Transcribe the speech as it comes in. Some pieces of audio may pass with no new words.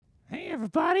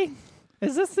everybody.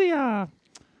 Is this the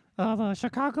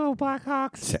Chicago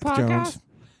Blackhawks Seth podcast? Jones.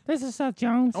 This is Seth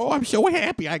Jones. Oh, I'm so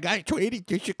happy I got traded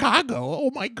to Chicago.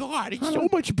 Oh, my God. It's so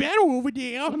much better over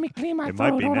there. Let me clean my It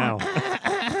throat. might be Hold now.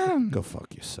 on. Go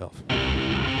fuck yourself.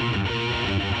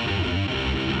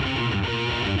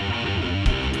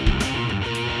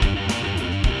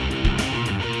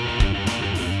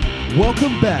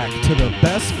 Welcome back to the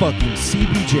best fucking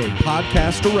CBJ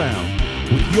podcast around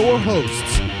with your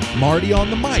hosts, Marty on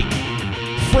the mic,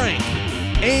 Frank,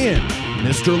 and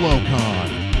Mr.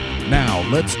 Locon. Now,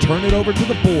 let's turn it over to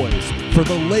the boys for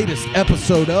the latest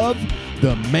episode of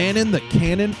the Man in the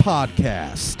Cannon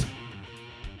podcast.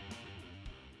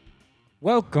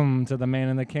 Welcome to the Man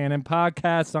in the Cannon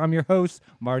podcast. I'm your host,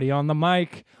 Marty on the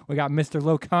mic. We got Mr.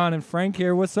 Locon and Frank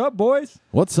here. What's up, boys?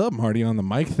 What's up, Marty on the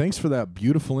mic? Thanks for that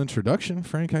beautiful introduction.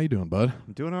 Frank, how you doing, bud?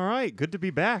 I'm doing all right. Good to be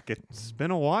back. It's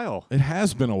been a while. It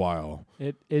has been a while.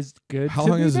 It is good How to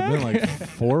long be has back. it been? Like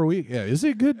 4 weeks? Yeah, is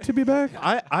it good to be back?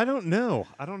 I don't know.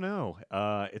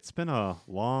 It's been a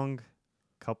long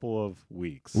couple of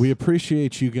weeks. We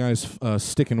appreciate you guys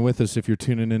sticking with us if you're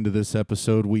tuning into this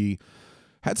episode. We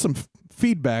had some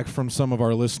feedback from some of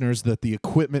our listeners that the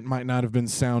equipment might not have been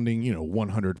sounding,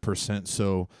 100%.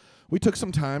 So we took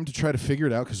some time to try to figure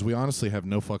it out because we honestly have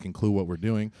no fucking clue what we're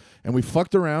doing. And we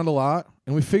fucked around a lot,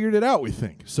 and we figured it out, we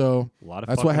think. So a lot of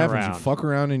that's what fucking happens. around. You fuck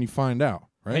around and you find out,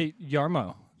 right? Hey,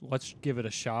 Yarmo, let's give it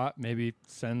a shot. Maybe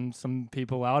send some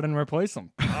people out and replace them.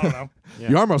 I don't know. Yeah.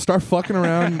 Yarmo, start fucking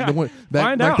around.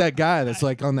 Find out. That guy that's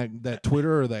like on that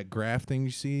Twitter or that graph thing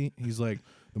you see. He's like,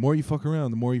 the more you fuck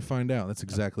around, the more you find out. That's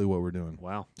exactly what we're doing.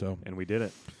 Wow. So And we did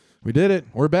it. we did it.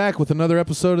 We're back with another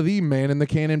episode of the Man in the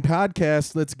Cannon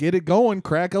podcast. Let's get it going.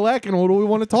 Crack-a-lackin'. What do we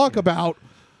want to talk about?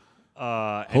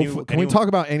 Can we talk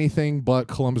about anything but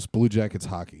Columbus Blue Jackets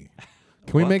hockey?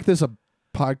 Can we What? make this a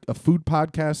food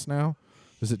podcast now?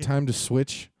 Is it time to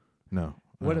switch? No.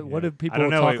 What do people I don't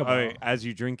know. talk about? As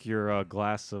you drink your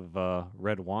glass of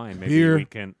red wine, maybe Beer. we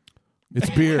can. It's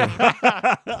beer.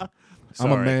 I'm a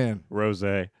Sorry. man.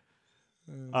 Rosé.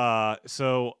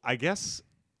 So I guess,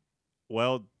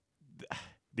 well,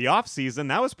 the off season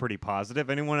that was pretty positive.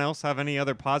 Anyone else have any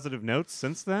other positive notes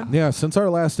since then? Yeah, since our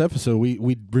last episode, we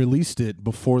released it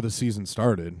before the season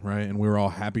started, right? And we were all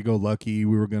happy-go-lucky.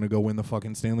 We were going to go win the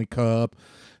fucking Stanley Cup.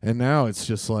 And now it's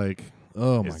just like,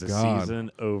 oh, Is my the God.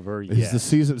 season over Is yet? the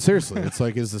season, seriously, it's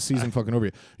like, is the season fucking over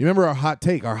yet? You remember our hot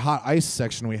take, our hot ice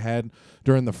section we had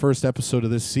during the first episode of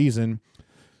this season?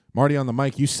 Marty on the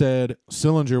mic, you said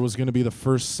Sillinger was going to be the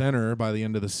first center by the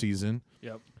end of the season.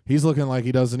 Yep. He's looking like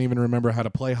he doesn't even remember how to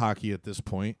play hockey at this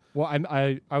point. Well,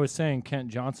 I was saying Kent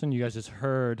Johnson. You guys just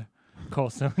heard Cole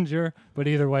Sillinger, but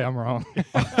either way, I'm wrong.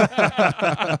 Well,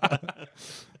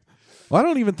 I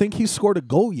don't even think he's scored a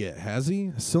goal yet, has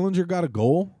he? Sillinger got a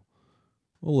goal?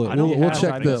 We'll I don't we'll think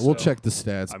check so. we'll check the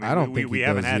stats. I mean, I don't think we he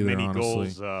haven't does had either, many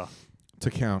honestly, goals.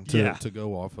 to count to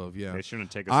go off of. Yeah, They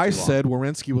shouldn't take us. I too long. said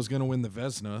Werenski was going to win the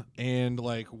Vezina, and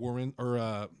like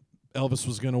Elvis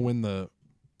was going to win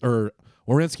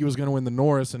Werenski was going to win the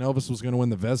Norris, and Elvis was going to win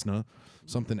the Vezina.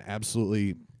 Something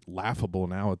absolutely laughable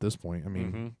now at this point. I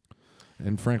mean,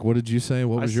 and Frank, what did you say?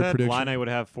 What was your said prediction? Laine would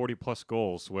have 40+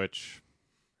 goals, which,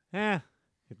 then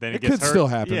It it gets could hurt. still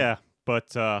happen. Yeah,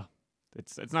 but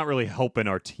it's not really helping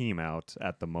our team out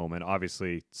at the moment.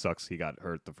 Obviously, it sucks he got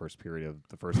hurt the first period of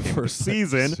the first game of the First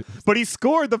season, but he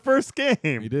scored the first game.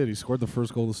 He did. He scored the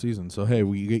first goal of the season. So hey,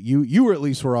 you were at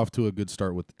least were off to a good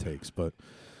start with the takes. But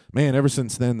man, ever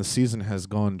since then, the season has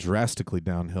gone drastically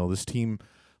downhill. This team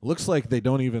looks like they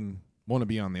don't even want to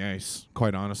be on the ice.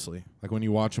 Quite honestly, like when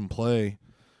you watch them play,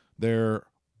 they're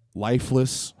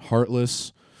lifeless,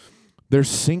 heartless. They're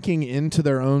sinking into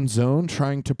their own zone,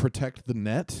 trying to protect the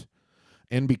net.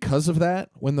 And because of that,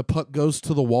 when the puck goes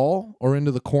to the wall or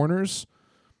into the corners,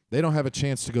 they don't have a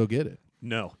chance to go get it.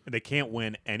 No, they can't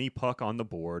win any puck on the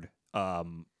board.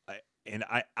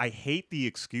 I hate the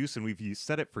excuse, and we've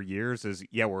said it for years, is,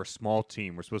 yeah, we're a small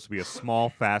team. We're supposed to be a small,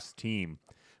 fast team.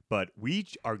 But we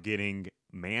are getting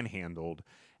manhandled.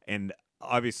 And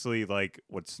obviously, like,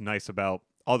 what's nice about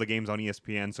all the games on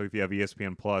ESPN, so if you have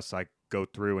ESPN Plus, I go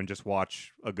through and just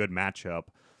watch a good matchup.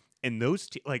 And those,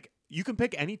 you can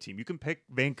pick any team. You can pick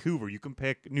Vancouver. You can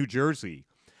pick New Jersey.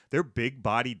 They're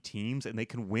big-bodied teams, and they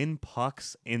can win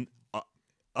pucks in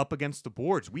up against the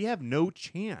boards. We have no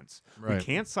chance. Right. We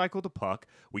can't cycle the puck.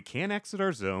 We can't exit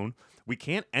our zone. We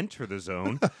can't enter the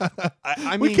zone.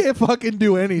 I We mean, can't fucking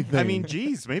do anything. I mean,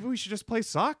 geez, maybe we should just play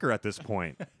soccer at this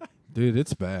point. dude,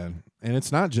 it's bad. And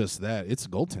it's not just that. It's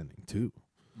goaltending, too.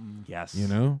 Yes. You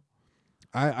know?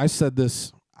 I said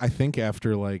this, I think,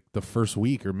 after, like, the first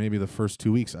week or maybe the first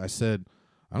 2 weeks. I said,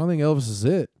 I don't think Elvis is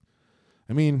it.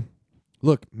 I mean,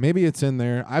 look, maybe it's in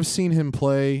there. I've seen him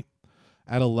play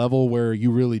at a level where you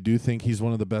really do think he's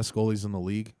one of the best goalies in the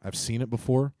league. I've seen it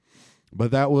before.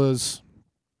 But that was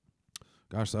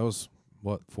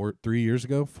what, 4 years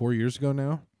ago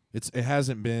now? It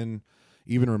hasn't been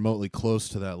even remotely close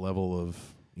to that level of,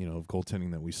 of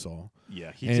goaltending that we saw.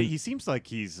 Yeah, he seems like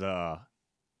he's I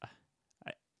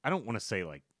don't want to say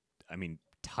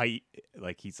tight,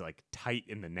 like he's like tight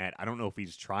in the net. I don't know if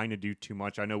he's trying to do too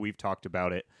much. I know we've talked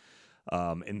about it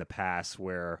in the past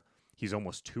where he's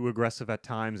almost too aggressive at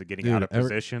times and getting out of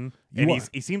position. And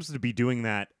he seems to be doing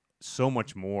that so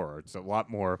much more. It's a lot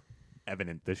more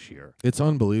evident this year. It's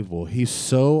unbelievable. He's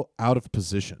so out of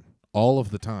position all of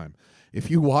the time.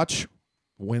 If you watch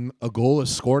when a goal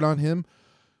is scored on him,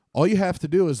 all you have to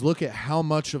do is look at how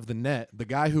much of the net the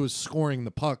guy who is scoring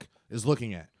the puck is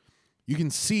looking at. You can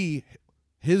see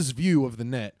his view of the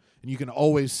net, and you can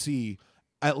always see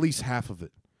at least half of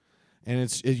it. And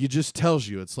it just tells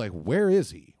you, it's like, where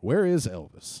is he? Where is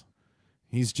Elvis?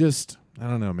 He's just, I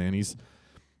don't know, man. He's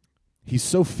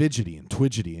so fidgety and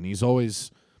twidgety, and he's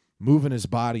always moving his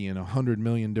body in 100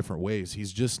 million different ways.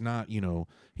 He's just not,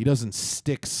 he doesn't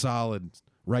stick solid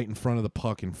right in front of the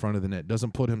puck, in front of the net,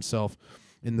 doesn't put himself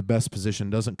in the best position,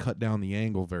 doesn't cut down the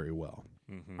angle very well.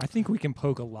 Mm-hmm. I think we can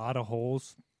poke a lot of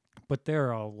holes, but there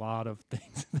are a lot of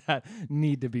things that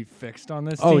need to be fixed on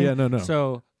this team. Oh, yeah, no.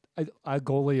 So a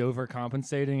goalie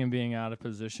overcompensating and being out of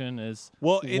position is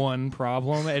one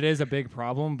problem. It is a big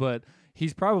problem, but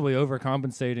he's probably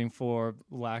overcompensating for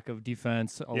lack of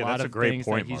defense. A lot of things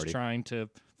that he's trying to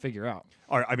figure out.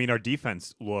 Our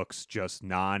defense looks just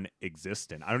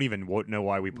non-existent. I don't even know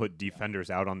why we put defenders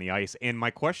out on the ice. And my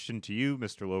question to you,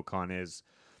 Mr. Lokan, is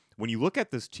when you look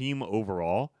at this team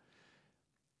overall,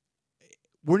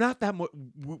 we're not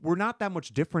that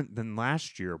much different than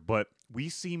last year, but we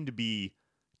seem to be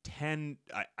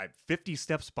 50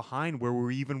 steps behind where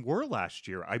we even were last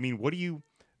year. I mean, what do you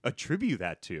attribute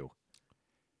that to?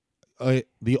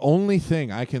 The only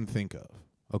thing I can think of,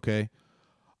 okay,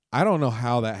 I don't know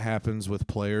how that happens with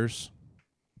players,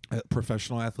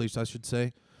 professional athletes, I should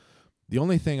say. The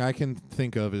only thing I can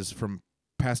think of is from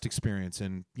past experience,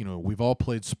 and we've all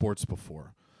played sports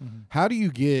before. Mm-hmm. How do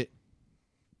you get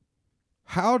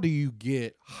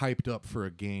hyped up for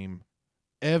a game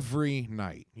every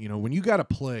night? When you got to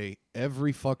play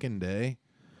every fucking day,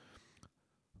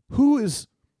 who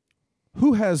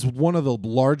has one of the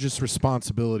largest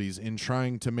responsibilities in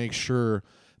trying to make sure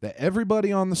that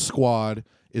everybody on the squad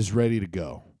is ready to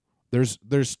go?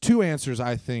 There's two answers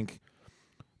I think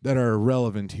that are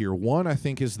relevant here. One, I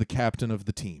think, is the captain of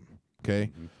the team.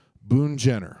 Okay, mm-hmm. Boone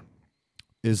Jenner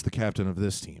is the captain of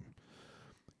this team.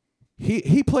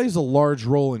 He plays a large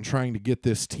role in trying to get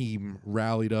this team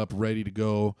rallied up, ready to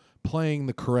go, playing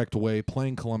the correct way,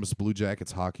 playing Columbus Blue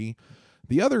Jackets hockey.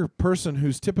 The other person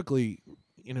who's typically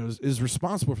is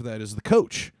responsible for that is the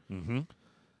coach. Mm-hmm.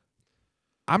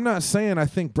 I'm not saying I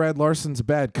think Brad Larsen's a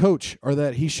bad coach or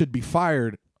that he should be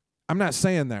fired. I'm not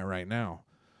saying that right now.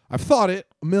 I've thought it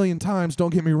a million times,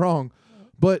 don't get me wrong.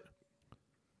 But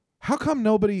how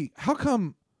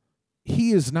come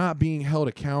he is not being held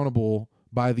accountable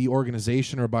by the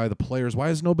organization or by the players? Why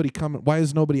is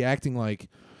nobody acting like,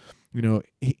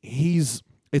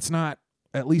 it's not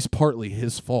at least partly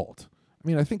his fault? I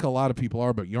mean, I think a lot of people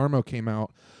are, but Yarmo came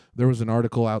out. There was an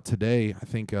article out today, I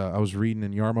think I was reading,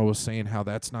 and Yarmo was saying how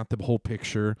that's not the whole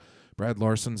picture. Brad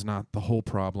Larsen's not the whole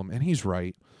problem, and he's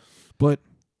right. But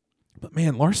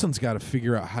man, Larsen's got to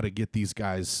figure out how to get these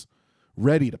guys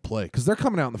ready to play, because they're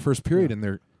coming out in the first period, and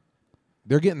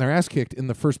they're getting their ass kicked in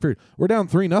the first period. We're down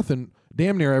 3-0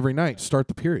 damn near every night to start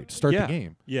the period, the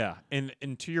game. Yeah, and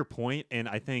to your point, and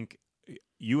I think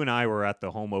you and I were at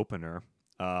the home opener,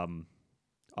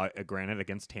 granted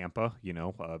against Tampa,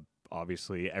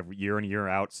 obviously every year in, year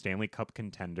out Stanley Cup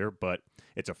contender, but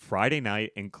it's a Friday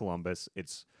night in Columbus.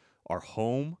 It's our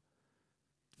home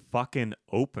fucking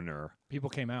opener. People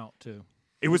came out too.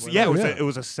 It was a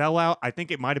sellout. I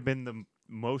think it might have been the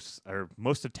most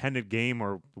attended game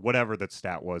or whatever that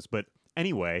stat was. But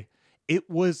anyway, it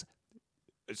was.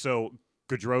 So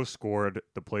Gaudreau scored,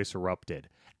 the place erupted.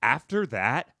 After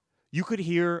that, you could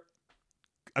hear,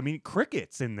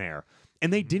 crickets in there.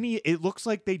 And they didn't. It looks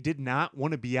like they did not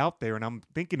want to be out there. And I'm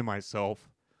thinking to myself,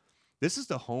 this is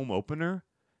the home opener,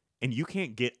 and you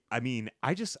can't get. I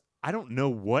don't know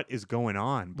what is going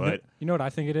on, but you know what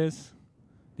I think it is?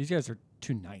 These guys are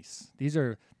too nice. These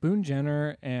are Boone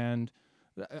Jenner, and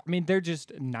they're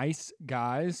just nice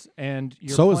guys. And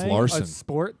you're playing a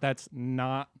sport that's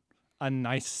not a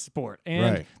nice sport.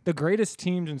 And the greatest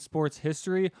teams in sports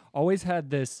history always had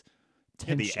this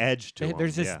tension. The edge to them.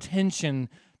 There's this tension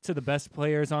to the best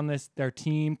players on their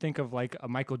team. Think of like a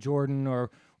Michael Jordan or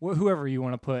whoever you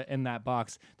want to put in that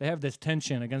box. They have this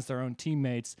tension against their own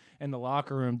teammates in the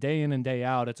locker room day in and day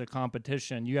out. It's a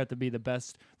competition. You have to be the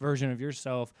best version of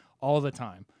yourself all the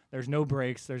time. There's no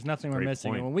breaks. There's nothing we're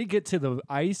missing. And when we get to the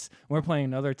ice, we're playing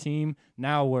another team.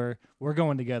 Now we're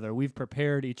going together. We've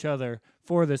prepared each other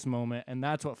for this moment, and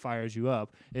that's what fires you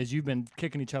up. Is you've been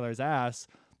kicking each other's ass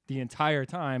the entire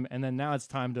time, and then now it's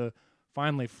time to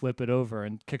finally flip it over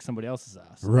and kick somebody else's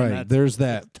ass. Right. There's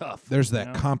that tough. There's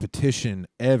that competition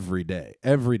every day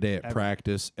at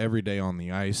practice, every day on the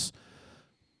ice.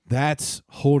 That's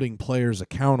holding players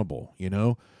accountable.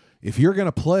 If you're going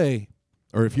to play,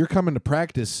 or if you're coming to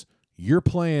practice, you're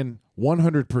playing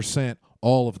 100%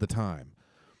 all of the time.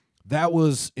 That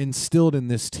was instilled in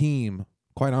this team,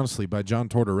 quite honestly, by John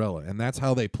Tortorella, and that's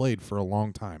how they played for a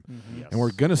long time. Mm-hmm. Yes. And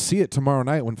we're going to see it tomorrow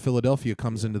night when Philadelphia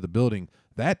comes into the building.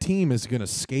 That team is going to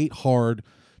skate hard,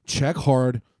 check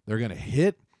hard. They're going to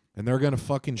hit, and they're going to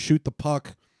fucking shoot the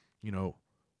puck,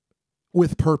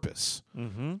 with purpose.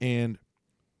 Mm-hmm. And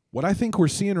what I think we're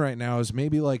seeing right now is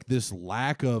maybe like this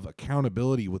lack of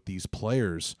accountability with these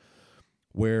players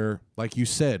where, like you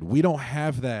said, we don't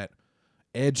have that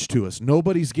edge to us.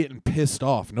 Nobody's getting pissed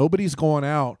off. Nobody's going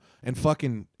out and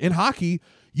fucking – in hockey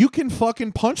 – you can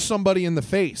fucking punch somebody in the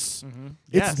face. Mm-hmm.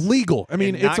 It's legal. I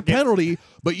mean, it's a penalty,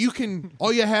 but you can.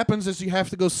 All that happens is you have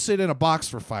to go sit in a box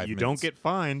for 5 minutes. You don't get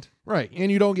fined. Right, and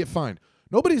you don't get fined.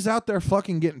 Nobody's out there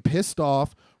fucking getting pissed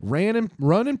off,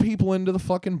 running people into the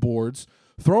fucking boards,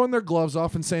 throwing their gloves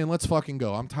off and saying, "Let's fucking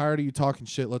go. I'm tired of you talking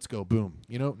shit. Let's go." Boom.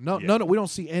 No, we don't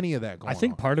see any of that going on. I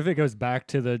think part of it goes back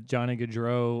to the Johnny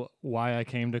Gaudreau, why I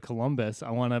came to Columbus.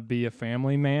 I want to be a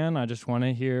family man. I just want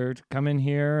to come in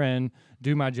here and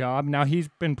do my job. Now, he's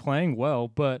been playing well,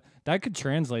 but that could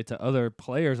translate to other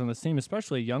players on the team,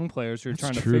 especially young players who are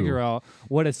trying to figure out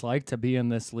what it's like to be in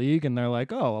this league. And they're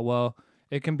like, oh, well,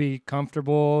 it can be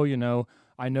comfortable,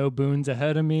 I know Boone's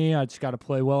ahead of me. I just got to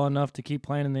play well enough to keep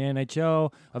playing in the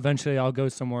NHL. Eventually, I'll go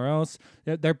somewhere else.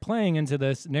 They're playing into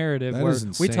this narrative where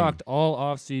we talked all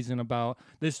offseason about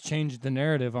this changed the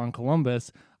narrative on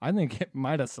Columbus. I think it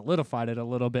might have solidified it a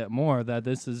little bit more that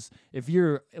this is, if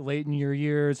you're late in your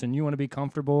years and you want to be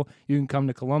comfortable, you can come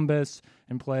to Columbus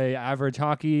and play average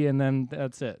hockey, and then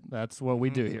that's it. That's what we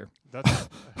do here.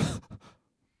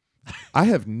 I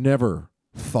have never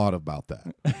thought about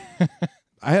that.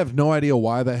 I have no idea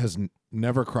why that has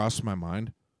never crossed my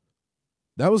mind.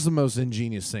 That was the most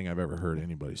ingenious thing I've ever heard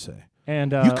anybody say.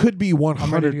 And you could be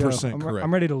 100% correct.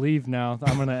 I'm ready to leave now.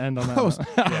 I'm going to end on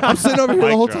that. I'm sitting over here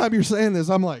the whole time you're saying this.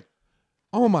 I'm like,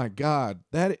 oh my God,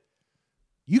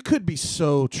 you could be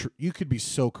so you could be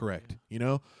so correct.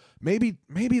 Maybe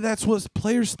that's what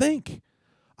players think.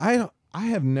 I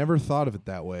have never thought of it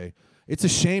that way. It's a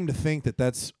shame to think that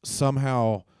that's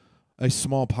somehow a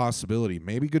small possibility.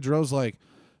 Maybe Gaudreau's like,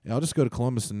 I'll just go to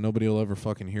Columbus and nobody will ever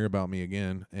fucking hear about me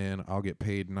again, and I'll get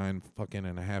paid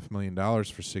 $9.5 million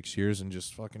for 6 years and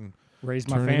just fucking raise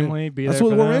my family. Be That's there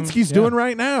what for Werenski's them. doing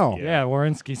right now. Yeah,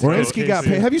 Werenski got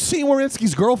paid. Have you seen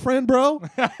Werenski's girlfriend, bro?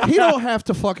 He don't have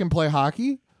to fucking play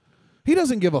hockey. He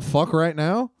doesn't give a fuck right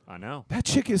now. I know. That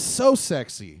chick is so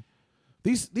sexy.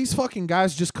 These fucking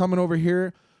guys just coming over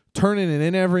here, turning it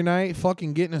in every night,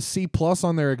 fucking getting a C+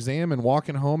 on their exam and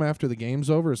walking home after the game's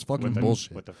over is fucking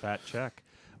bullshit. With the fat check.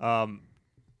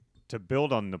 To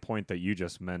build on the point that you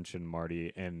just mentioned,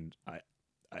 Marty, and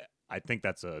I think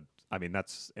that's an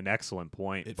excellent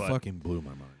point. It fucking blew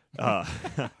my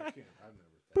mind.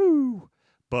 Boo.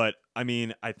 But I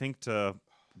think to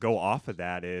go off of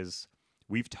that is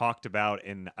we've talked about,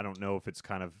 and I don't know if it's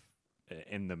kind of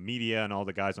in the media and all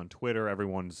the guys on Twitter,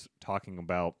 everyone's talking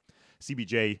about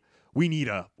CBJ. We need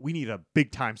a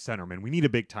big time centerman. We need a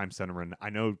big time centerman.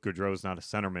 I know Gaudreau's not a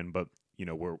centerman, but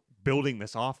we're building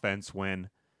this offense when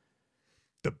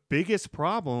the biggest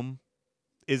problem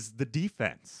is the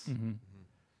defense. Mm-hmm.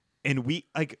 And we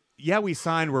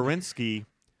signed Werenski.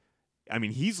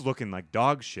 He's looking like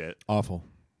dog shit. Awful.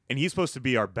 And he's supposed to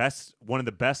be one of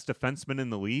the best defensemen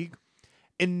in the league.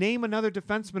 And name another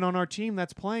defenseman on our team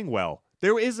that's playing well.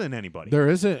 There isn't anybody. There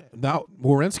isn't. Now,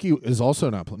 Werenski is also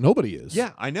not playing. Nobody is.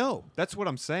 Yeah, I know. That's what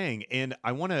I'm saying. And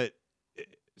I want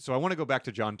to go back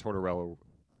to John Tortorella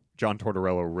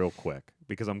real quick,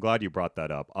 because I'm glad you brought that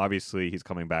up. Obviously, he's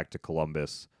coming back to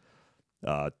Columbus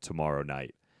tomorrow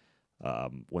night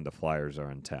when the Flyers are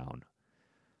in town.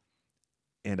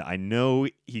 And I know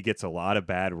he gets a lot of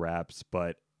bad raps,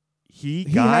 but he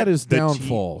had his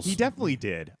downfalls. He definitely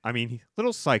did.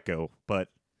 Little psycho, but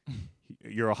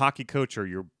you're a hockey coach or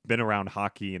you've been around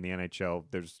hockey in the NHL.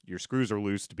 Your screws are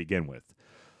loose to begin with.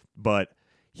 But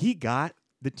he got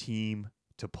the team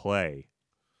to play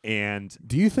And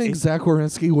do you think Zach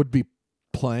Werenski would be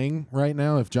playing right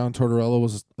now if John Tortorella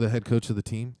was the head coach of the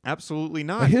team? Absolutely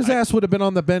not. His ass would have been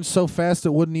on the bench so fast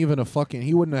it wouldn't even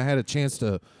he wouldn't have had a chance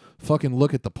to fucking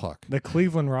look at the puck. The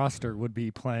Cleveland roster would be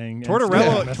playing.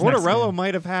 Tortorella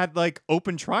might have had like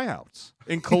open tryouts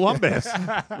in Columbus.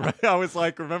 Right? I was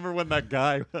like, remember when that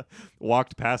guy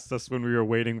walked past us when we were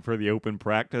waiting for the open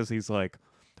practice? He's like,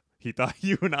 he thought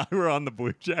you and I were on the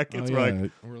Blue Jackets. He's like,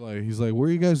 where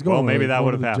are you guys going? Well, maybe that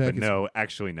would have happened. No,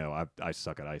 actually, no. I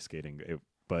suck at ice skating.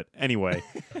 But anyway,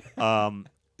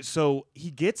 so he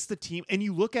gets the team, and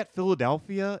you look at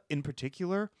Philadelphia in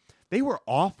particular. They were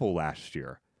awful last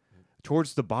year,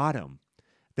 towards the bottom.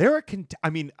 They're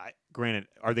granted,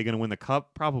 are they going to win the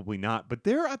cup? Probably not. But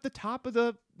they're at the top of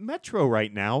the Metro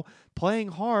right now, playing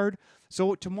hard.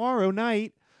 So tomorrow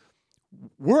night,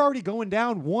 we're already going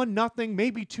down 1-0,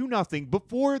 maybe 2-0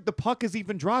 before the puck is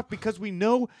even dropped, because we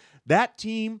know that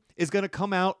team is going to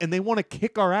come out and they want to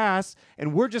kick our ass,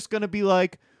 and we're just going to be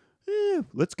like,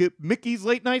 let's get Mickey's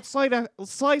late night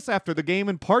slice after the game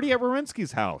and party at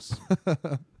Werenski's house.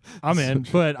 I'm in,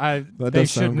 but they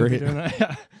shouldn't be doing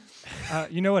that.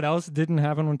 You know what else didn't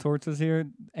happen when Torts was here?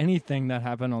 Anything that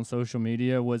happened on social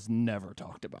media was never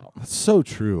talked about. That's so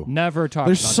true. Never talked about.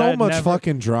 There's so much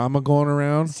fucking drama going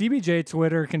around. CBJ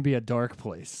Twitter can be a dark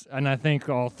place, and I think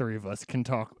all three of us can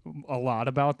talk a lot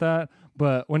about that.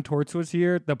 But when Torts was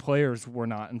here, the players were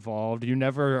not involved. You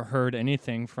never heard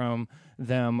anything from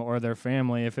them or their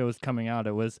family. If it was coming out,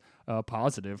 it was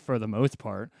positive for the most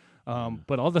part.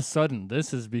 But all of a sudden,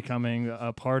 this is becoming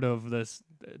a part of this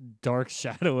dark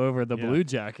shadow over the Blue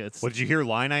Jackets. Well, did you hear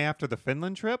Line after the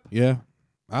Finland trip? Yeah.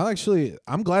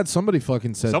 I'm glad somebody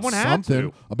fucking said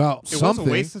something about something. It was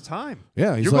a waste of time.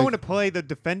 Yeah. You're going to play the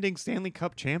defending Stanley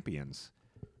Cup champions.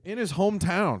 In his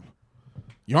hometown.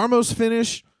 Yarmo's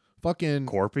finish, fucking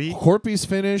Corpy's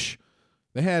finish.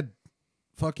 They had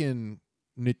fucking...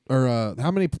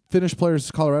 how many Finnish players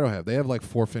does Colorado have? They have like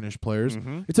 4 Finnish players.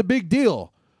 Mm-hmm. It's a big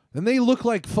deal. And they look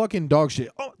like fucking dog shit.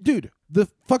 Oh, dude, the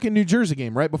fucking New Jersey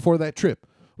game right before that trip,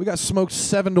 we got smoked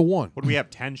 7-1. What do we have,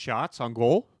 10 shots on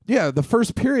goal? Yeah, the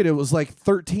first period it was like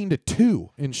 13-2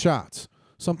 in shots.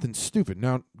 Something stupid.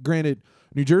 Now, granted,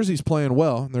 New Jersey's playing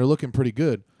well and they're looking pretty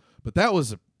good, but that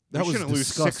was shouldn't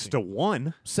disgusting.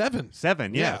 Lose 6-1.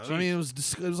 7, yeah. I mean, it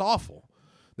was awful.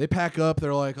 They pack up.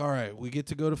 They're like, all right, we get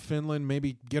to go to Finland,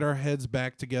 maybe get our heads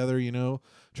back together,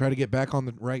 try to get back on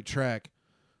the right track.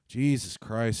 Jesus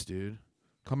Christ, dude.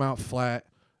 Come out flat.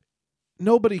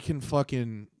 Nobody can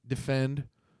fucking defend.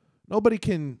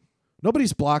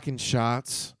 Nobody's blocking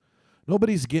shots.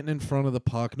 Nobody's getting in front of the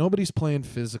puck. Nobody's playing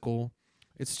physical.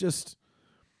 It's just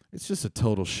a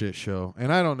total shit show.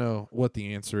 And I don't know what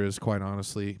the answer is, quite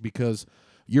honestly, because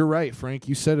you're right, Frank.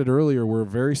 You said it earlier. We're a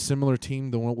very similar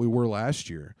team than what we were last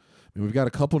year. I mean, we've got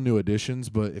a couple new additions,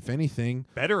 but if anything,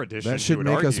 better additions, that should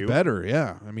make us better.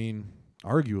 Yeah. I mean,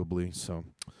 arguably. So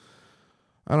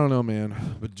I don't know,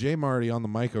 man. But Jay Marty on the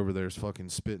mic over there is fucking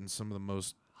spitting some of the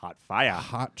most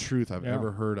hot truth I've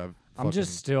ever heard. I'm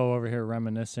just still over here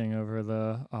reminiscing over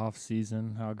the off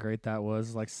season, how great that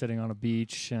was, like sitting on a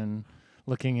beach and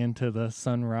looking into the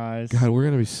sunrise. God, we're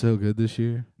gonna be so good this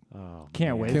year. Oh,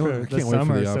 can't wait for the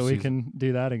summer so we can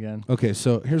do that again. Okay,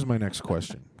 so here's my next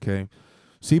question. Okay,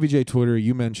 CBJ Twitter,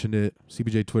 you mentioned it.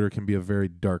 CBJ Twitter can be a very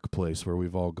dark place where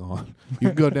we've all gone. You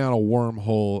can go down a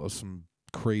wormhole of some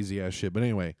crazy ass shit. But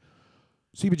anyway,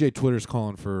 CBJ Twitter's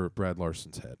calling for Brad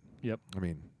Larsen's head. Yep. I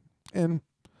mean, and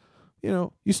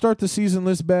you start the season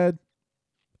this bad,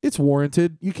 it's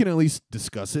warranted. You can at least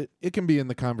discuss it. It can be in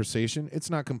the conversation. It's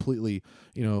not completely,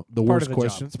 the worst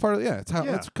question. It's part of it's how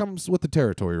it comes with the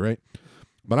territory, right?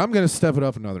 But I'm going to step it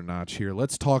up another notch here.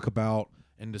 Let's talk about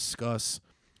and discuss,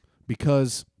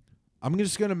 because I'm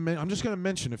just going to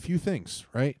mention a few things,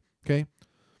 right? Okay?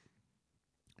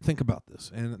 Think about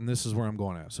this, and this is where I'm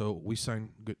going at. So we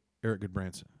signed Eric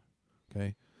Goodbranson,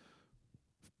 okay?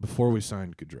 Before we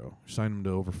signed Gaudreau, signed him to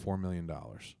over $4 million.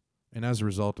 And as a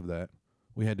result of that,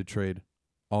 we had to trade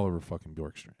Oliver fucking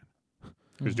Bjorkstrand.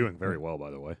 Who's doing very well,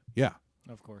 by the way. Yeah.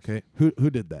 Of course. Okay. Who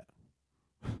did that?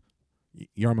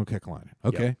 Jarmo Kekalainen.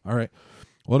 Okay. Yep. All right.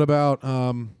 What about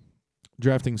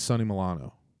drafting Sonny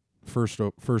Milano? First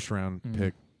round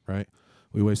pick, right?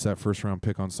 We waste that first round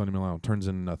pick on Sonny Milano. Turns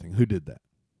into nothing. Who did that?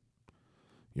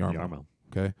 Jarmo.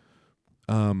 Okay.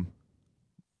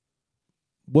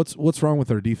 What's wrong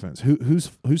with our defense?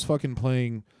 Who's fucking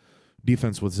playing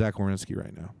defense with Zach Werenski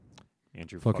right now?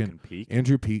 Andrew fucking Peak.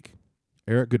 Andrew Peak,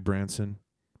 Eric Goodbranson,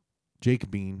 Jake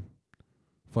Bean.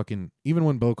 Fucking even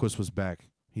when Boquist was back,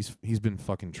 he's been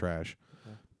fucking trash.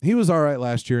 Okay. He was all right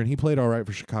last year and he played all right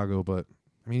for Chicago, but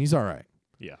I mean he's all right.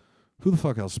 Yeah. Who the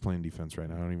fuck else is playing defense right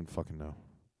now? I don't even fucking know.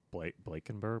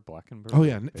 Blackenberg? Oh,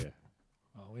 yeah.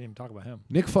 Oh, we didn't even talk about him.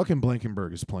 Nick fucking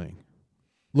Blankenberg is playing.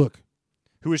 Look.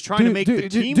 Who was trying to make the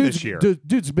team this year.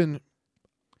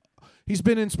 He's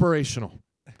been inspirational,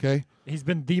 okay? He's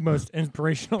been the most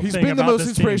inspirational He's thing been the about most this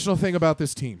inspirational team. thing about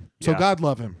this team. So Yeah. God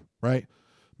love him, right?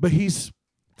 But he's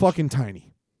fucking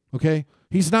tiny, okay?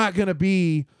 He's not going to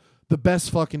be the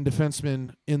best fucking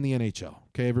defenseman in the NHL,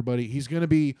 okay, everybody? He's going to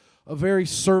be a very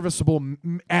serviceable,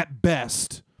 at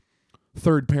best,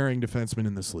 third-pairing defenseman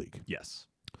in this league. Yes.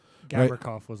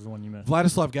 Gavrikov was the one you missed.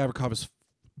 Vladislav Gavrikov has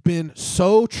been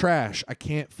so trash, I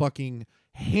can't fucking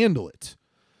handle it.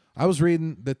 I was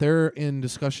reading that they're in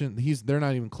discussion. They're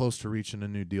not even close to reaching a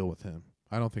new deal with him.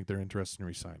 I don't think they're interested in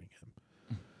re-signing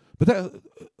him. But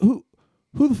who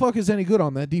the fuck is any good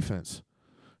on that defense?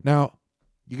 Now,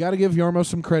 you got to give Jarmo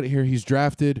some credit here. He's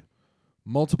drafted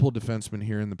multiple defensemen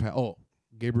here in the past. Oh,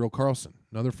 Gabriel Carlson,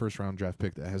 another first-round draft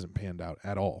pick that hasn't panned out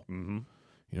at all. Mm-hmm.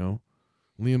 You know,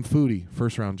 Liam Foudy,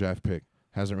 first-round draft pick,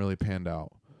 hasn't really panned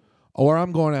out. Where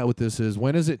I'm going at with this is,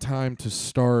 when is it time to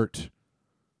start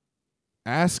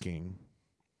asking,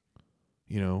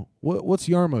 what's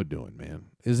Jarmo doing, man?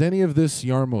 Is any of this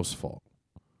Jarmo's fault?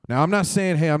 Now, I'm not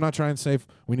saying, hey, I'm not trying to say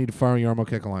we need to fire Jarmo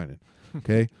Kekalainen.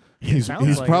 Okay? He's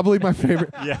like probably my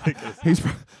favorite. Yeah.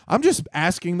 I'm just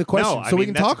asking the question we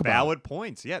can talk about it. Valid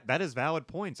points. Yeah, that is valid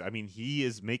points. I mean, he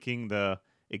is making the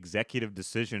executive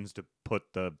decisions to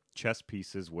put the chess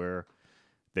pieces where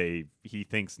he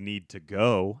thinks need to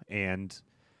go. And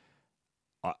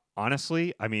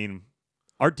honestly, I mean,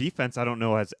 our defense, I don't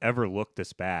know, has ever looked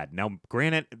this bad. Now,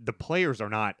 granted, the players are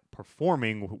not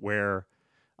performing where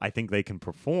I think they can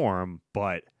perform,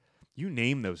 but you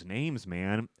name those names,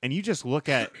 man, and you just look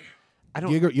at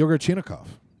Yegor Chinnikov,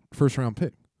 first round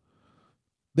pick.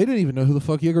 They didn't even know who the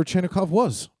fuck Yegor Chinnikov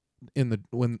was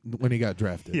when he got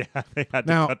drafted. Yeah, they had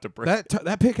now, to cut the break.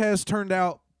 That pick has turned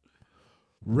out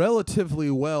relatively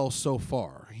well so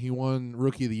far. He won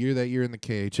Rookie of the Year that year in the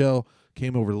KHL.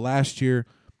 Came over last year,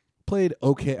 played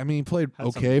okay. I mean, he played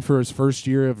okay for his first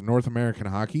year of North American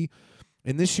hockey.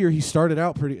 And this year he started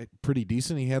out pretty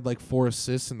decent. He had like 4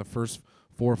 assists in the first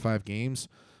 4 or 5 games.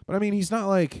 But I mean, he's not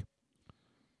like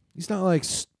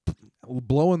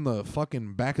blowing the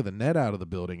fucking back of the net out of the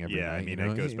building every night. Yeah, I mean,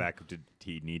 it goes back to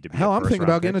he need to be. Hell, I'm thinking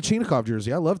about pick? getting a Chinnikov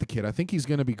jersey. I love the kid. I think he's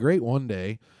going to be great one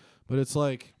day. But it's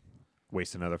like,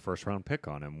 waste another first round pick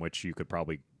on him, which you could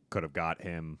have got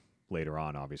him later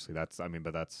on. Obviously,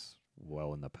 but that's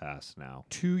well in the past now.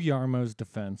 To Jarmo's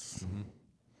defense,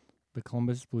 the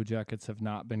Columbus Blue Jackets have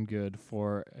not been good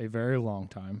for a very long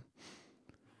time.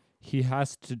 He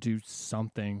has to do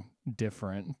something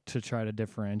different to try to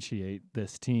differentiate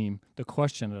this team. The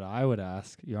question that I would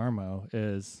ask Jarmo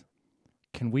is,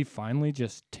 can we finally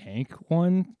just tank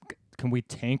one? Can we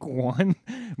tank one?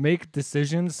 Make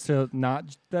decisions to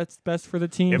not that's best for the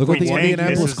team? Look what the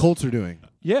Indianapolis Colts are doing.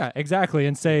 Yeah, exactly.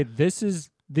 And say, this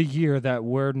is the year that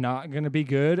we're not going to be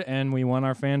good, and we want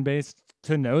our fan base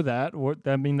to know that.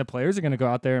 I mean, the players are going to go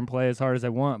out there and play as hard as they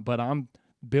want, but I'm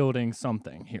building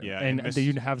something here. Yeah, and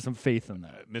you have some faith in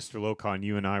that. Mr. Locon,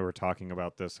 you and I were talking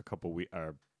about this a couple weeks,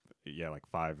 like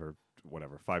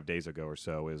 5 days ago or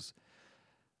so, is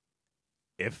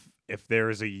if there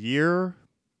is a year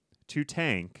to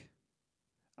tank,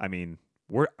 I mean,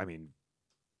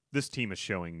 this team is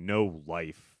showing no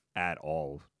life at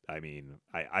all. I mean,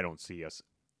 I don't see us.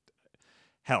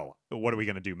 Hell, what are we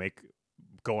going to do?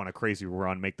 Go on a crazy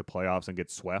run, make the playoffs, and get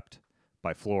swept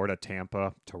by Florida,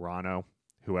 Tampa, Toronto,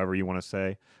 whoever you want to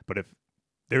say. But if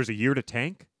there's a year to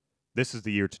tank, this is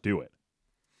the year to do it.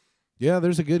 Yeah,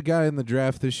 there's a good guy in the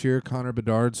draft this year. Connor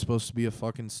Bedard's supposed to be a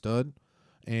fucking stud.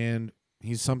 And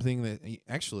he's something that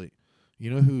actually,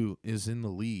 you know who is in the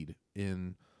lead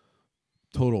in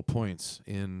total points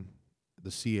in the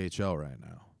CHL right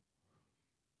now?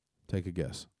 Take a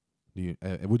guess.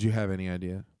 Would you have any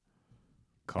idea?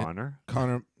 Connor?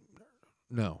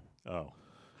 No. Oh.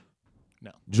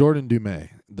 No. Jordan Dumais,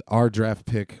 our draft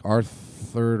pick, our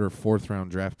 3rd or 4th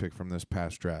round draft pick from this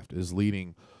past draft, is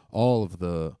leading all of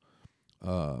the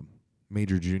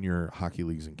major junior hockey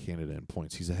leagues in Canada in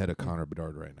points. He's ahead of Connor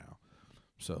Bedard right now.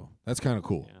 So that's kind of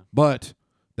cool. Yeah. But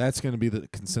that's going to be the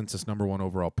consensus number 1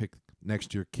 overall pick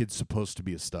next year. Kid's supposed to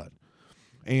be a stud.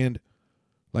 And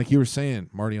like you were saying,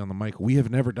 Marty, on the mic, we have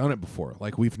never done it before.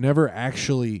 Like, we've never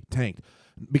actually tanked.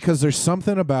 Because there's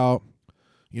something about,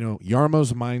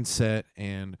 Jarmo's mindset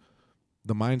and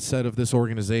the mindset of this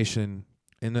organization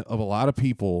and of a lot of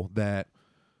people that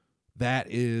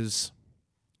is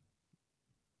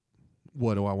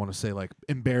what do I want to say, like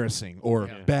embarrassing or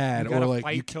bad, or like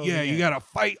you got to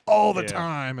fight all the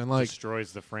time, and like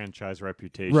destroys the franchise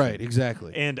reputation. Right,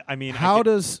 exactly. And I mean, how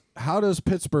does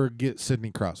Pittsburgh get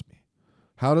Sidney Crosby?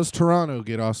 How does Toronto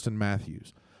get Austin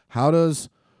Matthews? How does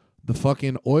the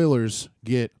fucking Oilers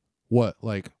get what,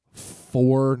 like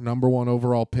 4 number 1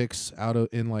 overall picks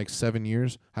in like 7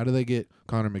 years? How do they get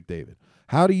Connor McDavid?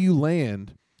 How do you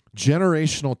land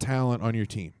generational talent on your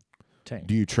team? Tank.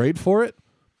 Do you trade for it?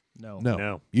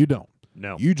 No, you don't.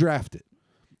 No, you draft it.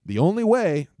 The only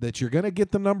way that you're going to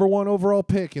get the number 1 overall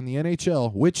pick in the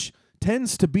NHL, which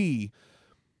tends to be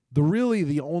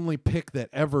the only pick that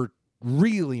ever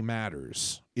really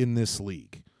matters in this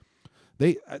league.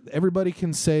 Everybody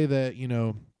can say that,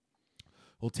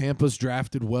 well, Tampa's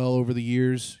drafted well over the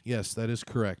years. Yes, that is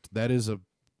correct. That is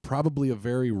probably a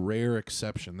very rare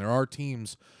exception. There are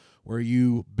teams where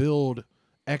you build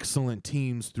excellent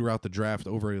teams throughout the draft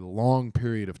over a long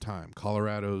period of time.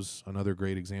 Colorado's another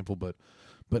great example, but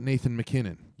Nathan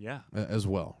McKinnon as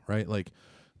well, right? Like,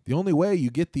 the only way you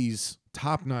get these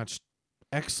top-notch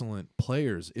excellent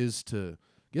players is to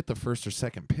get the first or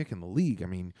second pick in the league. I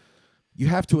mean, you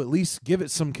have to at least give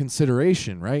it some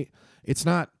consideration, right? It's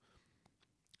not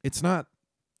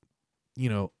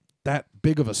that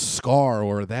big of a scar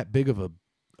or that big of a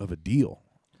deal.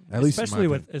 Especially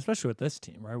with this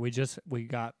team, right? We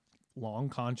got long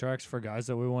contracts for guys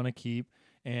that we want to keep,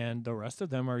 and the rest of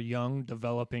them are young,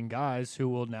 developing guys who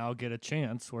will now get a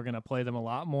chance. We're going to play them a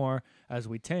lot more as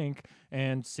we tank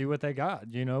and see what they got.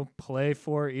 Play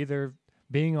for either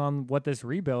being on what this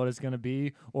rebuild is going to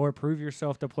be, or prove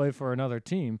yourself to play for another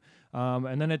team.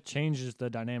 And then it changes the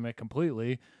dynamic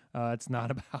completely. It's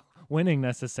not about winning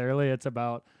necessarily. It's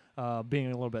about being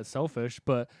a little bit selfish.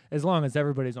 But as long as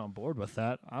everybody's on board with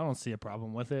that, I don't see a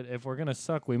problem with it. If we're going to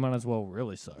suck, we might as well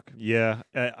really suck. Yeah,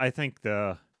 I think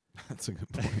that's a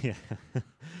good point.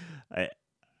 Yeah.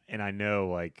 I know,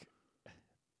 like,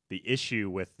 the issue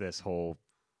with this whole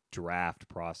draft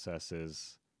process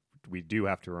is we do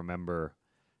have to remember,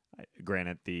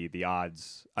 granted, the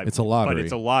odds. It's a lottery. But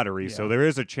it's a lottery, so there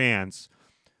is a chance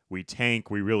we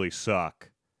tank, we really suck.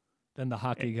 Then the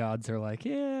hockey gods are like,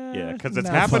 yeah, because it's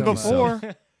happened before.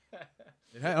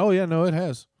 It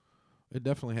has. It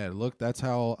definitely had. Look, that's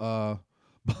how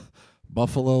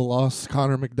Buffalo lost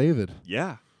Connor McDavid.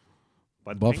 Yeah.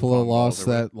 Buffalo lost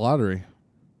that lottery.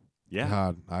 Yeah.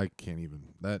 God, I can't even.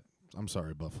 I'm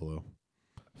sorry, Buffalo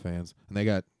fans. And they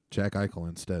got Jack Eichel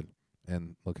instead.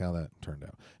 And look how that turned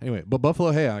out. Anyway, but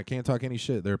Buffalo, hey, I can't talk any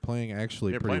shit. They're playing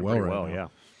pretty well right now.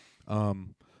 Yeah.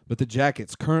 But the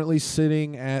Jackets currently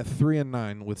sitting at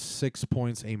 3-9 with 6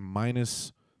 points, a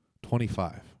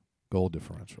 -25 goal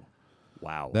differential.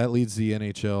 Wow. That leads the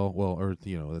NHL.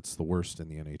 That's the worst in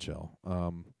the NHL.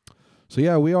 So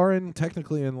yeah, we are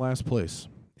technically in last place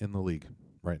in the league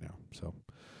right now. So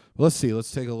let's see.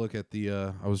 Let's take a look at the.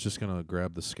 I was just gonna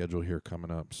grab the schedule here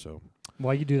coming up. So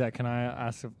while you do that, can I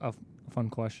ask a fun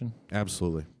question?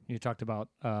 Absolutely. You talked about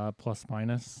plus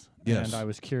minus. Yes. And I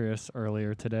was curious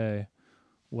earlier today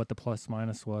what the plus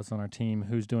minus was on our team,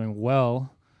 who's doing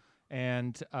well,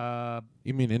 and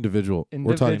you mean individual?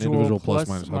 We're talking individual plus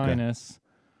minus. Minus.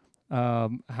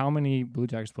 How many Blue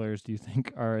Jackets players do you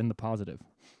think are in the positive?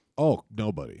 Oh,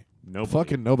 nobody.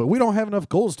 Fucking nobody. We don't have enough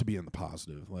goals to be in the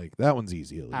positive. Like, that one's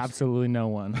easy at least. Absolutely no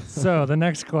one. So the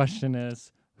next question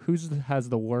is, who has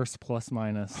the worst plus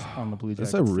minus on the Blue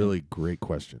Jackets? That's a really great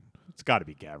question. It's got to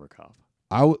be Gavrikov.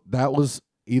 That was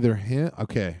either him.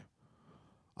 Okay.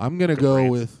 I'm going to go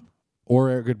with or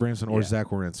Eric Goodbranson or Zach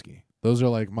Werenski. Those are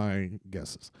like my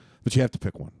guesses. But you have to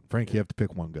pick one. Frank, you have to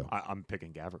pick one. Go. I'm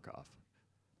picking Gavrikov.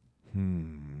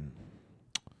 I'm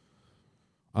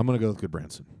going to go with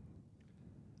Goodbranson.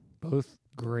 Both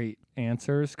great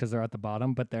answers because they're at the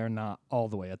bottom, but they're not all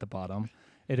the way at the bottom.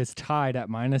 It is tied at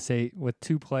 -8 with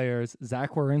 2 players,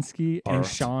 Zach Werenski and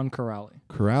Sean Corrali.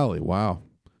 Corrali, wow.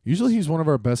 Usually he's one of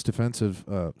our best defensive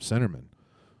centermen,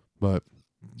 but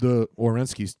the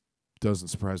Werenski doesn't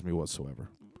surprise me whatsoever.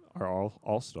 Our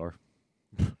all-star.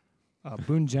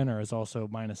 Boone Jenner is also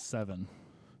 -7.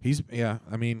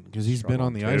 Because he's been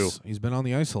on the ice. He's been on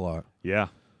the ice a lot. Yeah.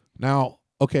 Now,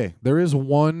 okay, there is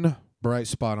one bright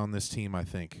spot on this team, I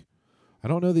think. I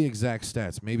don't know the exact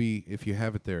stats. Maybe if you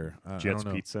have it there. Jets I don't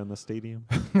know. Pizza in the stadium.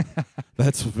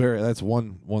 That's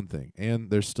one thing. And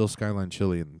there's still Skyline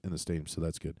Chili in the stadium, so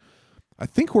that's good. I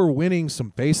think we're winning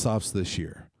some faceoffs this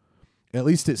year. At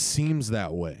least it seems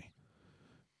that way.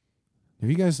 Have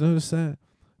you guys noticed that?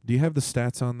 Do you have the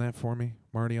stats on that for me,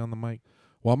 Marty on the mic?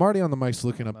 While Marty on the mic's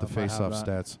looking up the face-off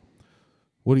stats,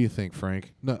 what do you think,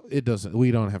 Frank? No, it doesn't.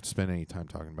 We don't have to spend any time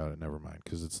talking about it. Never mind,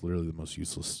 because it's literally the most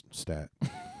useless stat.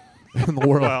 in the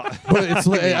world. But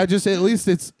it's at least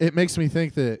it makes me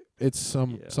think that it's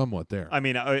somewhat there. I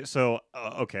mean,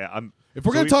 okay, if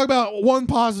we're gonna talk about one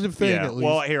positive thing, at least.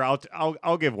 Well, here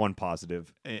I'll give one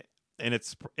positive, and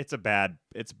it's bad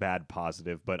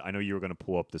positive. But I know you were gonna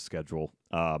pull up the schedule.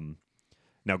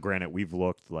 Now, granted, we've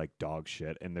looked like dog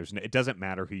shit, and it doesn't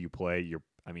matter who you play.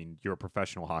 You're a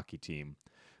professional hockey team,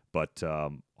 but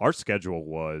our schedule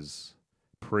was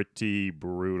pretty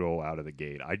brutal out of the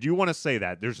gate. I do want to say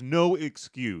that there's no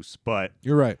excuse, but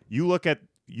you're right. You look at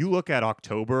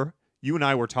October. You and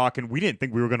I were talking. We didn't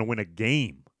think we were going to win a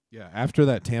game. Yeah, after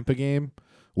that Tampa game,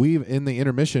 in the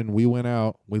intermission, we went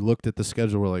out. We looked at the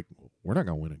schedule. We're like, we're not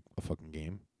going to win a fucking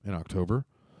game in October.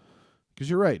 Because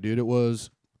you're right, dude. It was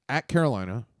at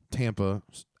Carolina, Tampa,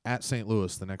 at St.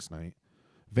 Louis the next night,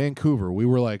 Vancouver. We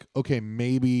were like, okay,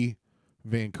 maybe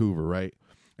Vancouver, right?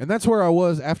 And that's where I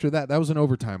was after that. That was an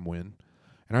overtime win.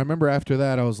 And I remember after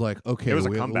that, I was like, okay,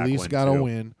 we at least got to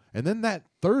win. And then that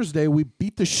Thursday, we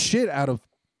beat the shit out of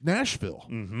Nashville.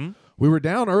 Mm-hmm. We were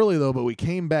down early, though, but we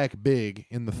came back big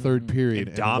in the third period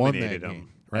and dominated won that game,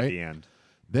 them right? At the end.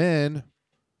 Then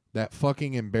that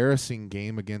fucking embarrassing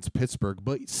game against Pittsburgh.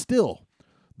 But still,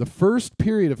 the first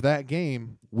period of that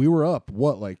game, we were up,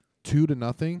 like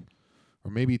 2-0? Or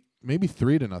maybe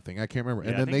 3-0. I can't remember. Yeah,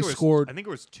 and then they scored. I think it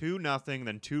was 2-0,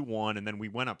 then 2-1, and then we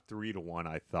went up 3-1.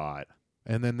 I thought.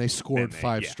 And then they scored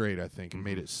 5 straight, I think, and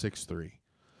made it 6-3.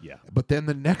 Yeah. But then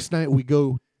the next night we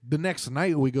go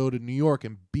to New York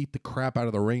and beat the crap out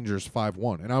of the Rangers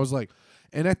 5-1. And I was like,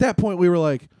 and at that point we were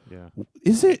like,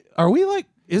 is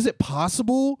it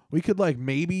possible we could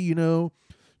maybe,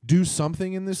 do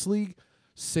something in this league?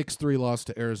 6-3 loss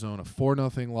to Arizona,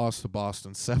 4-0 loss to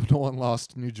Boston, 7-1 loss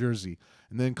to New Jersey,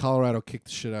 and then Colorado kicked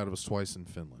the shit out of us twice in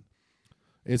Finland.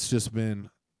 It's just been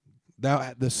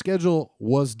that the schedule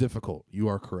was difficult. You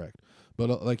are correct, but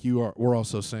we're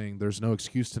also saying there's no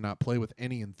excuse to not play with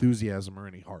any enthusiasm or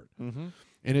any heart. Mm-hmm.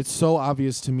 And it's so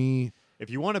obvious to me. If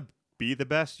you want to be the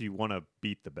best, you want to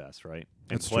beat the best, right?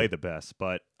 And That's play true. the best.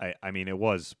 But it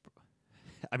was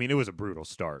a brutal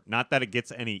start. Not that it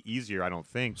gets any easier, I don't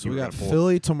think. So we got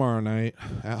Philly tomorrow night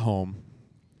at home.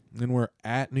 Then we're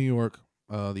at New York,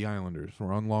 the Islanders.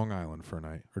 We're on Long Island for a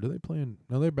night. Or do they play in?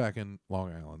 No, they're back in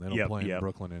Long Island. They don't play in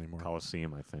Brooklyn anymore.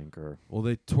 Coliseum, I think. Well,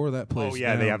 they tore that place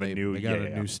down. They have a new. They got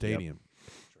a new stadium.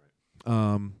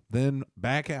 Yep. Then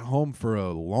back at home for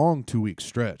a long 2-week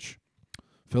stretch.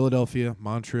 Philadelphia,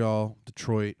 Montreal,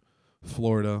 Detroit,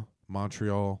 Florida,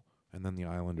 Montreal, and then the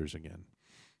Islanders again.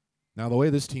 Now, the way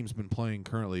this team's been playing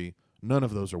currently, none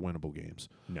of those are winnable games.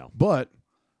 No. But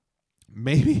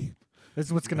maybe. This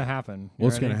is what's going to happen.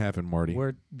 What's going to happen, Marty?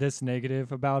 We're this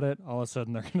negative about it. All of a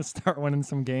sudden, they're going to start winning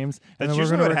some games. And That's then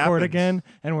we're going to record happens. again,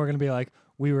 and we're going to be like,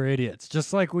 we were idiots.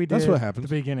 Just like we did That's what happens. at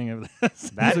the beginning of this.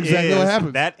 That's exactly what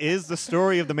happens. That is the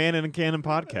story of the Man in a Cannon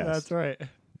podcast. That's right.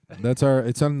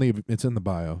 It's in the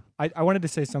bio. I wanted to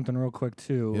say something real quick,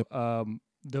 too. Yep.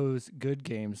 Those good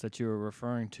games that you were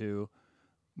referring to,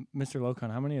 Mr.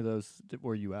 Locon, how many of those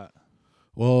were you at?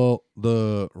 Well,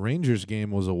 the Rangers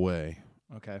game was away.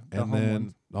 Okay. And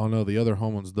then, the other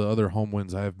home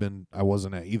ones, I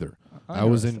wasn't at either. I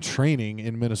was in training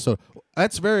in Minnesota.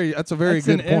 That's a very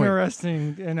good point.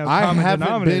 Interesting, I common haven't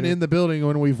denominator. been in the building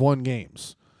when we've won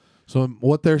games. So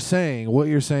what you're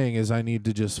saying is I need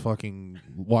to just fucking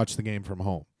watch the game from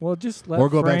home. Well, just let or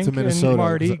go Frank back to Minnesota. and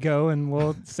Marty go, and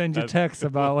we'll send you texts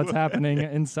about what's happening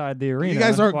inside the arena. You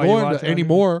guys aren't going to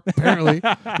anymore, apparently.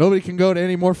 Nobody can go to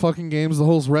any more fucking games the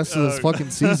whole rest of this fucking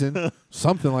season.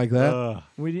 Something like that.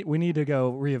 We need to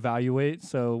go reevaluate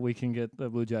so we can get the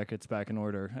Blue Jackets back in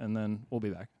order, and then we'll be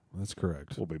back. That's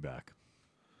correct. We'll be back.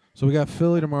 So we got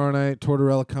Philly tomorrow night.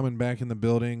 Tortorella coming back in the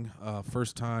building.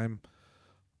 First time.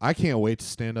 I can't wait to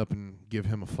stand up and give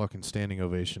him a fucking standing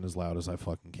ovation as loud as I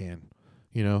fucking can.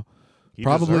 He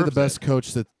probably the best it.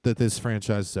 coach that this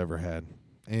franchise has ever had.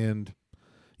 And,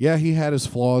 yeah, he had his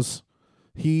flaws.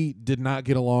 He did not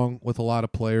get along with a lot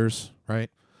of players,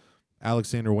 right?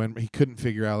 Alexander Wenberg, he couldn't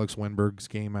figure Alex Wenberg's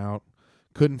game out.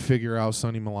 Couldn't figure out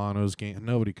Sonny Milano's game.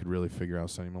 Nobody could really figure out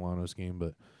Sonny Milano's game,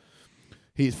 but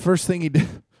first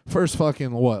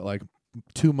fucking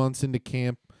 2 months into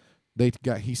camp,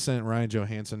 he sent Ryan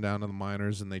Johansson down to the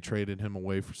minors, and they traded him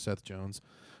away for Seth Jones,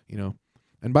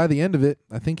 And by the end of it,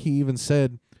 I think he even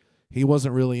said he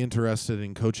wasn't really interested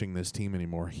in coaching this team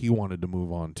anymore. He wanted to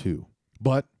move on too.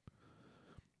 But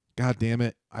God damn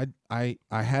it, I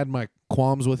had my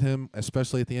qualms with him,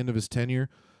 especially at the end of his tenure,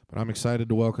 but I'm excited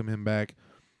to welcome him back.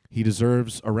 He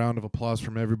deserves a round of applause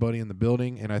from everybody in the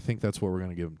building, and I think that's what we're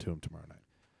going to give to him tomorrow night.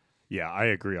 Yeah, I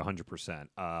agree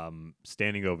 100%.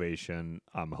 Standing ovation.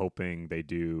 I'm hoping they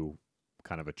do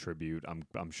kind of a tribute.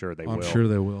 I'm sure they will. I'm sure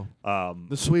they will.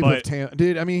 The sweep of Tampa,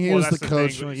 dude. I mean, he was the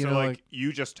coach. Thing. You know, like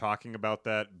you just talking about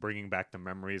that, bringing back the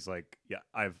memories. Like, yeah,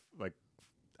 I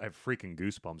have freaking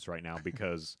goosebumps right now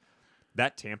because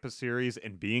that Tampa series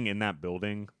and being in that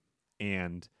building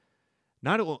and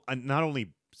not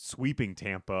only sweeping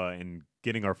Tampa and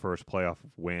getting our first playoff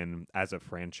win as a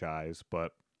franchise,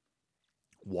 but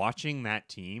watching that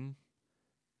team,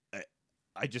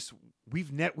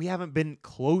 we haven't been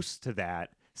close to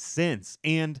that since.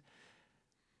 And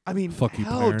I mean,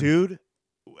 hell, dude,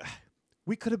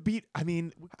 we could have beat. I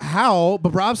mean, how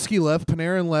Bobrovsky left,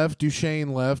 Panarin left,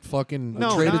 Duchesne left,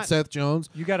 traded Seth Jones.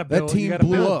 You got to build that team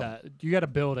blew up. You got to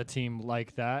build a team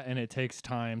like that, and it takes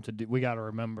time to do. We got to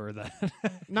remember that.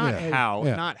 Not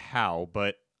how,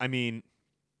 but I mean,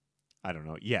 I don't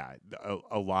know. Yeah,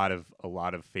 a lot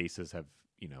of faces have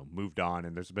moved on,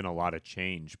 and there's been a lot of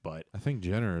change. But I think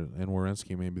Jenner and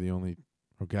Werenski may be the only,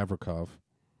 or Gavrikov.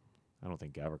 I don't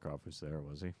think Gavrikov was there,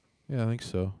 was he? Yeah, I think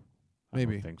so.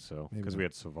 Maybe. I don't think so because we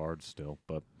had Savard still,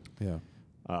 but yeah.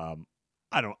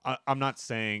 I'm not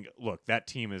saying. Look, that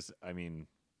team is. I mean,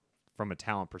 from a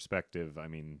talent perspective, I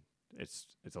mean, it's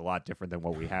a lot different than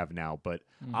what we have now. But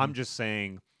I'm just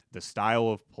saying the style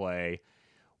of play.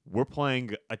 We're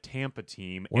playing a Tampa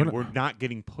team, we're not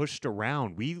getting pushed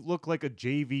around. We look like a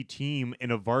JV team in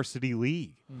a varsity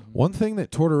league. Mm-hmm. One thing that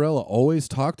Tortorella always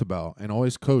talked about and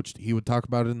always coached, he would talk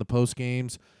about it in the post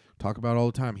games, talk about it all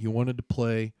the time. He wanted to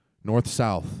play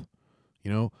north-south. He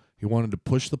wanted to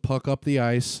push the puck up the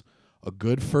ice, a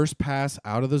good first pass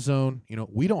out of the zone.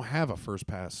 We don't have a first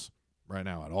pass right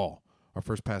now at all. Our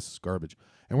first pass is garbage.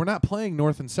 And we're not playing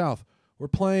north and south. We're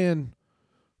playing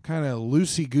kind of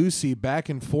loosey-goosey back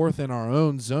and forth in our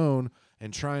own zone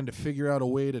and trying to figure out a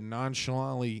way to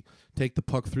nonchalantly take the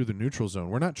puck through the neutral zone.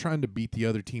 We're not trying to beat the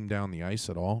other team down the ice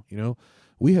at all.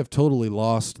 We have totally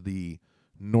lost the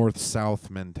north-south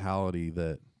mentality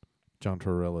that John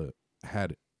Tortorella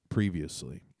had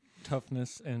previously.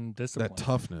 Toughness and discipline. That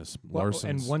toughness,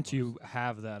 Larson's. And once you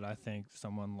have that, I think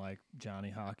someone like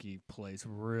Johnny Hockey plays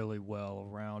really well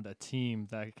around a team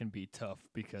that can be tough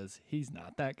because he's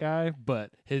not that guy,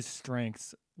 but his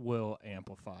strengths will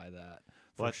amplify that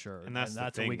for sure. And that's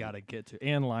what we got to get to.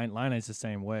 And Line is the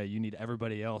same way. You need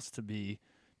everybody else to be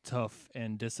tough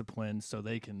and disciplined so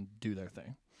they can do their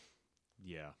thing.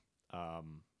 Yeah.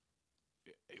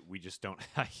 We just don't.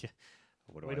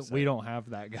 We don't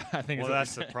have that guy. I think. Well,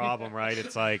 that's the problem, right?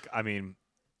 It's like, I mean,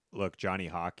 look, Johnny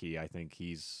Hockey. I think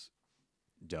he's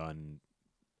done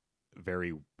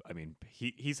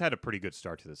he's had a pretty good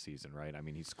start to the season, right? I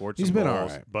mean, he scored some goals, all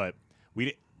right. But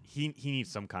he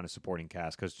needs some kind of supporting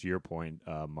cast because, to your point,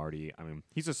 Marty. I mean,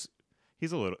 he's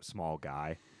a little small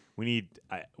guy. We need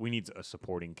a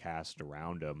supporting cast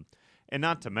around him, and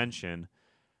not to mention,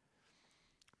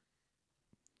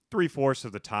 3/4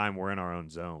 of the time we're in our own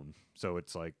zone. So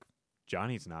it's like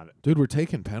Johnny's not. Dude, we're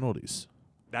taking penalties.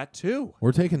 That too.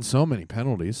 We're taking so many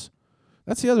penalties.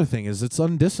 That's the other thing is it's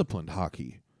undisciplined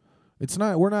hockey. It's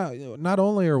not. We're not. Not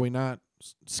only are we not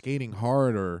skating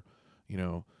hard or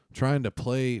trying to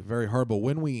play very hard, but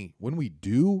when we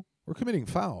do, we're committing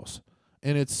fouls,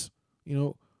 and it's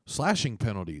slashing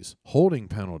penalties, holding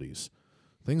penalties,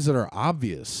 things that are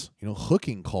obvious.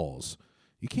 Hooking calls.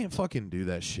 You can't fucking do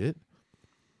that shit.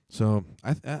 So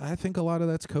I think a lot of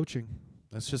that's coaching.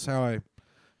 That's just how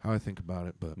I think about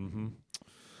it. But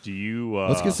do you?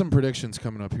 Let's get some predictions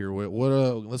coming up here.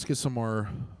 Let's get some more,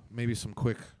 maybe some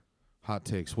quick hot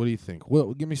takes. What do you think?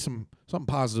 Well, give me something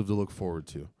positive to look forward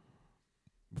to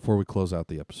before we close out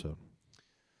the episode.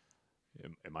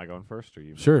 Am I going first, or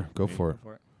you? Sure, go for it.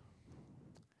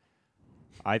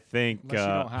 I think unless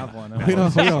you don't have one. we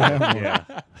don't have one.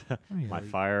 Yeah, my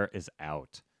fire is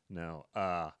out. No.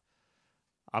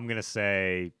 I'm going to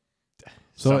say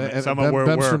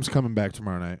Bemstrom's coming back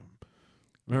tomorrow night.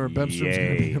 Remember, Bemstrom's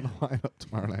going to be in the lineup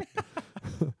tomorrow night.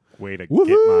 Way to get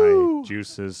my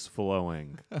juices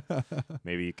flowing.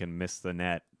 Maybe you can miss the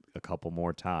net a couple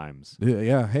more times.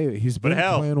 Yeah. Hey, he's been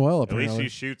playing well, apparently. At least he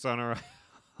shoots on our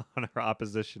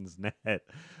opposition's net.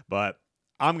 But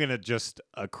I'm going to just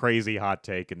a crazy hot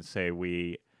take and say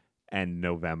we end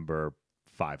November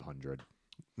 500.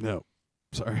 No.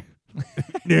 Sorry.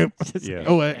 Nope. Yeah.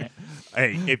 Oh wait.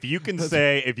 Hey, if you can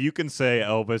say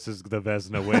Elvis is the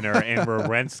Vezina winner and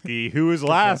Werenski, who is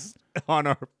last on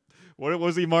our, what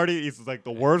was he, Marty? He's like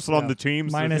the worst on the team.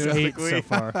 -8 so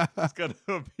far. He's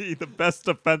gonna be the best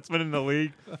defenseman in the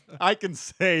league. I can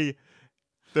say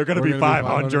they're gonna be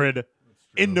 500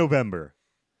 in November.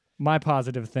 My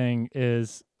positive thing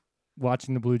is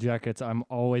watching the Blue Jackets. I'm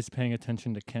always paying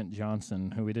attention to Kent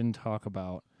Johnson, who we didn't talk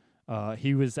about.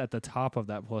 He was at the top of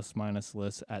that plus-minus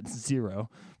list at 0,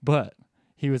 but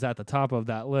he was at the top of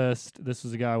that list. This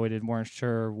was a guy we weren't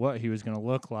sure what he was going to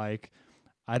look like.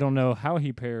 I don't know how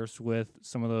he pairs with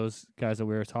some of those guys that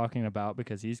we were talking about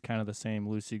because he's kind of the same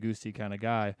loosey-goosey kind of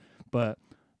guy. But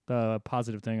the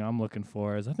positive thing I'm looking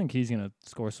for is I think he's going to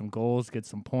score some goals, get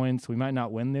some points. We might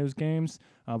not win those games,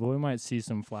 but we might see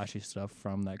some flashy stuff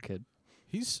from that kid.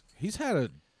 He's had a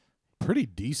pretty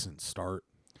decent start.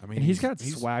 I mean, and he's got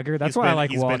swagger. That's why I like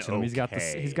watching him. He's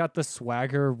got the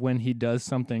swagger when he does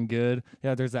something good.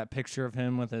 Yeah, there's that picture of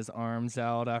him with his arms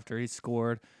out after he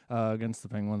scored against the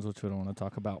Penguins, which we don't want to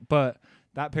talk about. But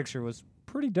that picture was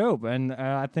pretty dope, and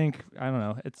I think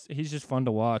he's just fun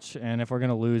to watch. And if we're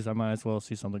gonna lose, I might as well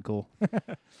see something cool.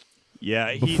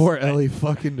 Yeah, before Ellie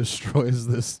fucking destroys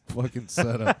this fucking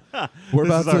setup, we're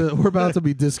about to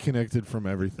be disconnected from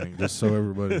everything. Just so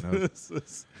everybody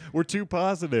knows, we're too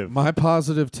positive. My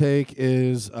positive take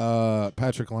is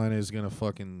Patrick Laine is gonna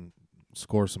fucking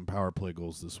score some power play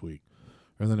goals this week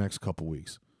or the next couple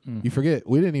weeks. You forget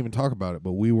we didn't even talk about it,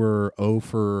 but we were 0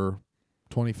 for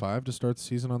 25 to start the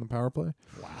season on the power play.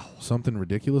 Wow, something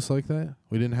ridiculous like that.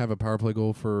 We didn't have a power play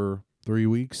goal for 3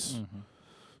 weeks. Mm-hmm.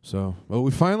 So, but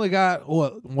we finally got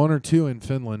 1 or 2 in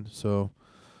Finland. So,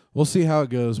 we'll see how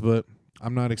it goes. But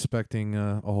I'm not expecting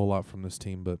a whole lot from this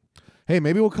team. But hey,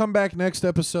 maybe we'll come back next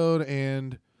episode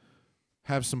and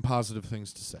have some positive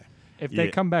things to say. If they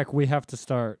come back, we have to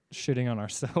start shitting on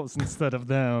ourselves instead of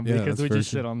them because we just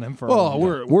shit on them for. Well,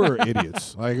 we're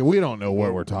idiots. Like we don't know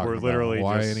what we're talking about. We're literally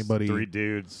why just anybody 3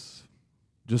 dudes.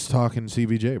 Just talking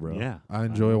CBJ, bro. Yeah. I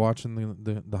enjoy watching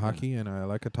the hockey, and I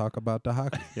like to talk about the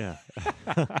hockey. Yeah.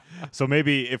 So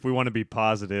maybe if we want to be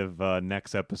positive,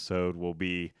 next episode will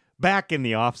be back in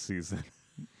the off season.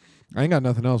 I ain't got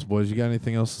nothing else, boys. You got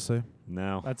anything else to say?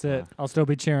 No. That's it. I'll still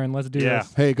be cheering. Let's do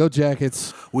this. Hey, go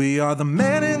Jackets. We are the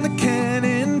Man in the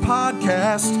Cannon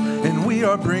podcast, and we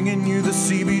are bringing you the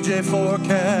CBJ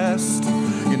forecast.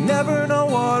 You never know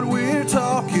what we're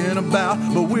talking about,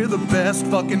 but we're the best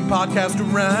fucking podcast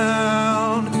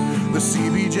around. The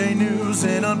CBJ news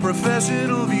and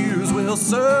unprofessional views will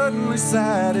certainly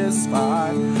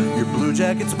satisfy your Blue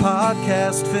Jackets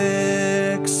podcast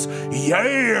fix.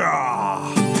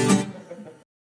 Yeah!